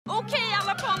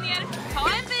alla ponnyer, ta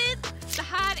en bit. Det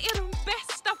här är de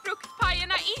bästa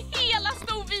fruktpajerna i hela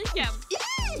Storviken.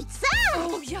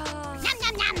 Sant! Oh ja! Njam,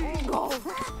 njam, njam.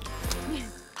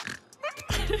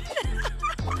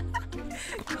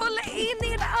 Kolla in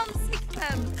i era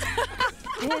ansikten.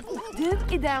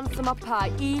 Du är den som har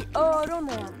paj i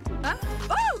öronen. Va?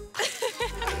 Oh!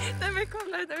 Nej men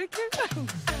kolla, det är kul.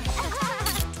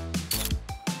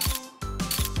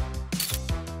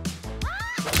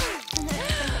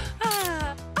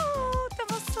 Det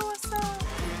var så söt.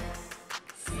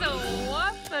 Så,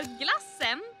 för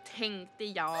glassen tänkte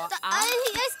jag att... Jag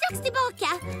är strax tillbaka.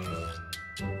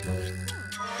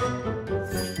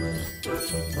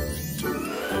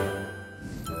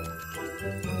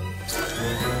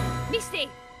 Misty,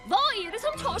 vad är det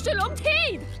som tar så lång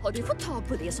tid? Har du fått tag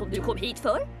på det som du kom hit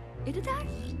för? Är det där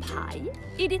paj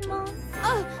i din man?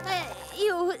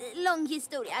 Jo, lång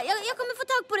historia. Jag kommer få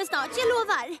tag på det snart, jag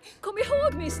lovar. Kom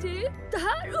ihåg Misty, det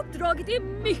här uppdraget är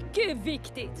mycket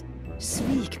viktigt.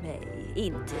 Svik mig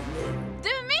inte nu.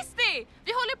 Du Misty,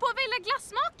 vi håller på att välja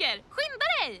glassmaker. Skynda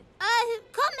dig!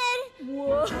 Kommer!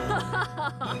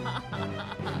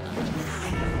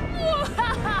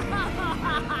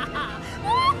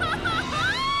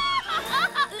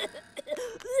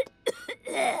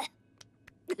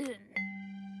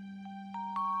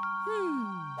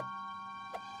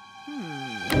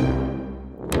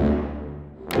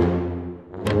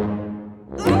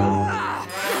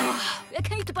 Jag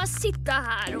kan ju inte bara sitta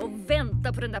här och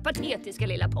vänta på den där patetiska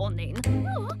lilla ponnyn.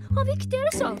 Jag har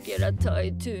viktigare saker att ta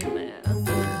itu med.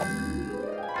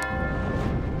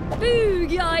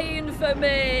 Buga inför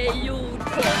mig,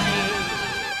 jordponny.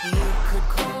 You could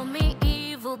call me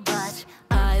evil, but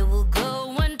I will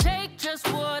go and take just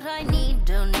what I need.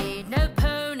 Don't need no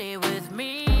pony with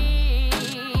me.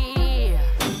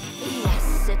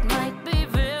 Yes, it might be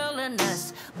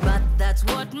villainous, but that's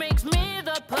what makes me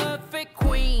the perfect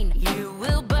queen. You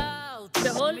will bow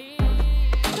to me.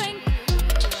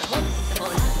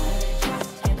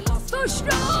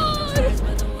 Förstår!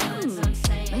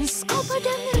 Men skapar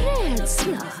den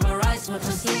rädsla?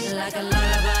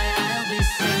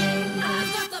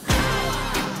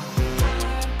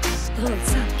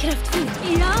 Våldsam, kraftfull,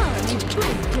 ja, ni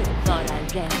borde vara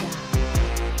rädda.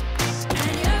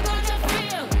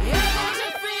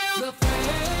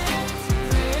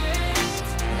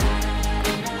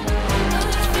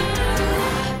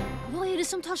 Vad är det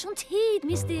som tar sån tid,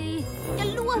 Misty? Jag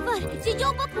lovar, jag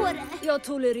jobbar på det. Jag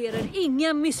tolererar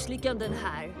inga misslyckanden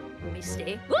här,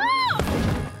 Misty.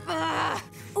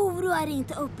 Oroa dig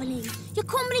inte, Opaline. Jag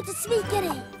kommer inte svika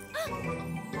dig.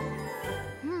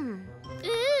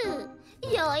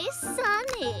 Jag är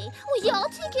Sunny och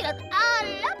jag tycker att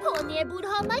alla ponnyer borde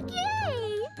ha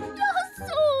magi. Jag har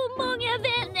så många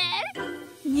vänner.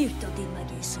 Njut av din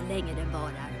magi så länge den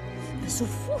varar. Men så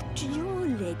fort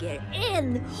jag lägger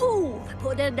en hov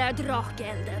på den där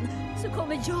drakelden så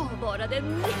kommer jag vara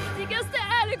den mäktigaste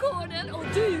ärgården. Och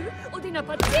du och dina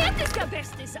patetiska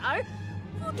bästisar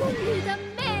får då lyda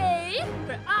mig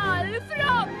för all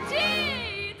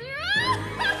framtid.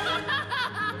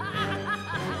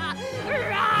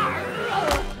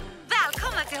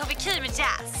 Välkomna till HBK med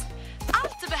Jazz.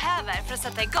 Allt du behöver för att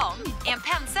sätta igång är en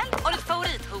pensel och ditt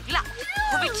favorithola.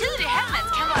 HBK i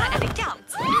hemmet kan vara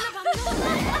elegant.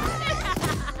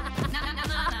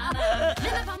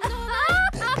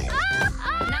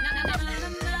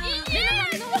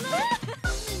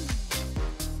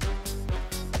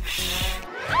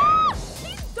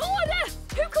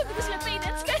 Hur kunde du släppa in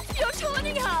en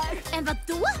skräckfjordshörning här? Men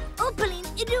vadå? Opaline,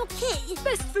 är du okej?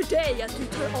 Bäst för dig att du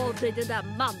tar av dig den där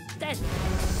manteln.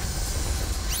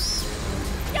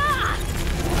 Ja!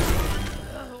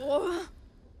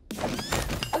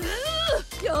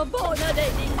 Jag varnar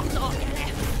dig, din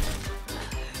gnagare.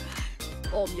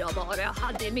 Om jag bara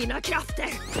hade mina krafter.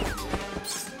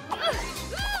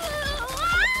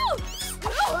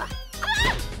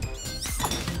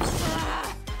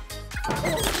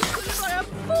 Du skulle bara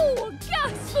våga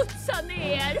smutsa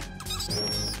ner.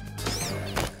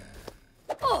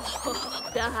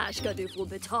 Det här ska du få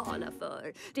betala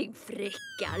för, din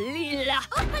fräcka lilla.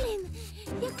 Opaline,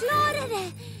 jag klarar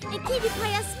det. En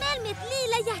kiwipajasmäll med ett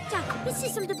lila hjärta,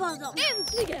 precis som du bad om.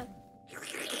 Äntligen!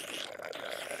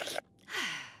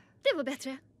 Det var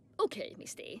bättre. Okej,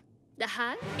 Misty. Det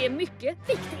här är mycket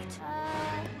viktigt.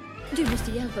 Du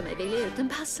måste hjälpa mig välja ut en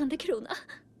passande krona.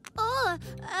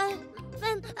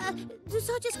 Men du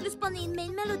sa att jag skulle spana in mig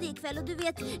en melodi ikväll och du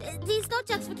vet, det är snart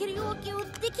dags för karaoke och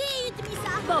det kan jag ju inte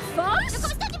missa. Vad fan? Jag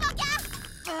kommer snart tillbaka!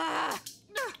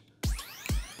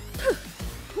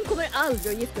 Hon kommer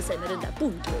aldrig att gifta sig med den där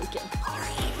bondburken.